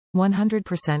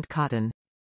100% cotton.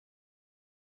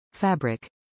 Fabric.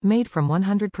 Made from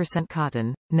 100%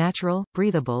 cotton, natural,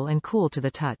 breathable and cool to the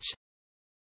touch.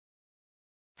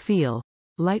 Feel.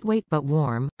 Lightweight but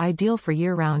warm, ideal for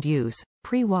year-round use,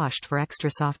 pre-washed for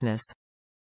extra softness.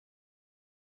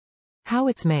 How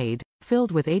it's made.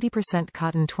 Filled with 80%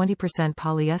 cotton 20%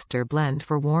 polyester blend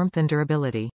for warmth and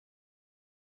durability.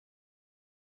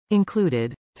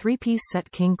 Included. 3-piece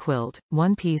set king quilt,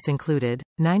 1 piece included,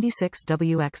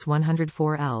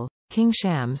 96WX104L, king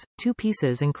shams, 2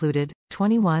 pieces included,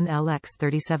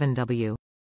 21LX37W.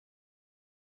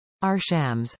 Are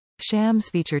shams. Shams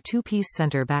feature 2-piece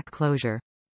center-back closure.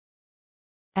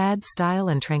 Add style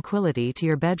and tranquility to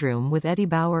your bedroom with Eddie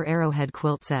Bauer arrowhead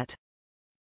quilt set.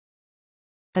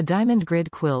 A diamond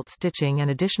grid quilt stitching and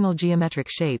additional geometric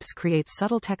shapes creates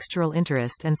subtle textural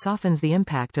interest and softens the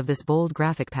impact of this bold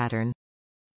graphic pattern.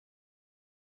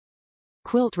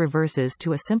 Quilt reverses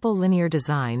to a simple linear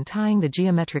design tying the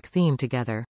geometric theme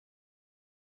together.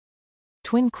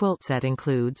 Twin quilt set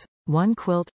includes 1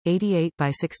 quilt, 88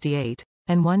 by 68,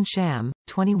 and 1 sham,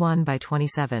 21 by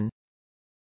 27.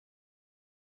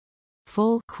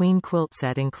 Full queen quilt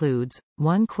set includes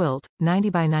 1 quilt, 90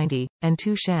 by 90, and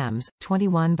 2 shams,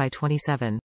 21 by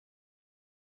 27.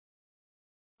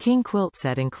 King quilt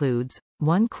set includes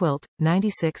 1 quilt,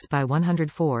 96 by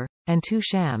 104, and 2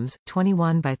 shams,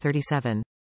 21 by 37.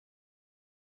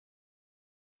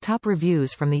 Top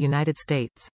reviews from the United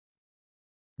States.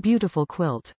 Beautiful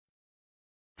quilt.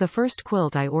 The first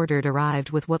quilt I ordered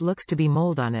arrived with what looks to be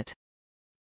mold on it.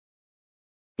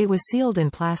 It was sealed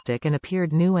in plastic and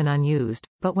appeared new and unused,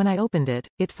 but when I opened it,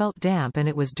 it felt damp and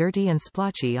it was dirty and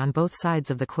splotchy on both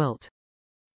sides of the quilt.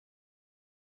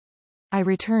 I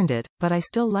returned it, but I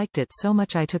still liked it so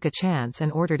much I took a chance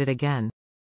and ordered it again.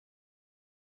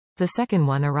 The second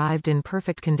one arrived in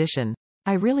perfect condition.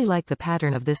 I really like the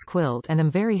pattern of this quilt and am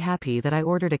very happy that I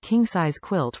ordered a king-size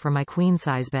quilt for my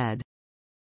queen-size bed.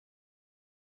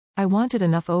 I wanted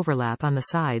enough overlap on the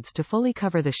sides to fully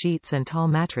cover the sheets and tall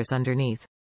mattress underneath.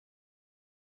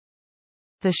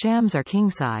 The shams are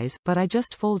king-size, but I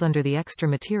just fold under the extra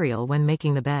material when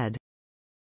making the bed.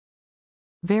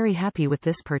 Very happy with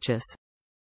this purchase.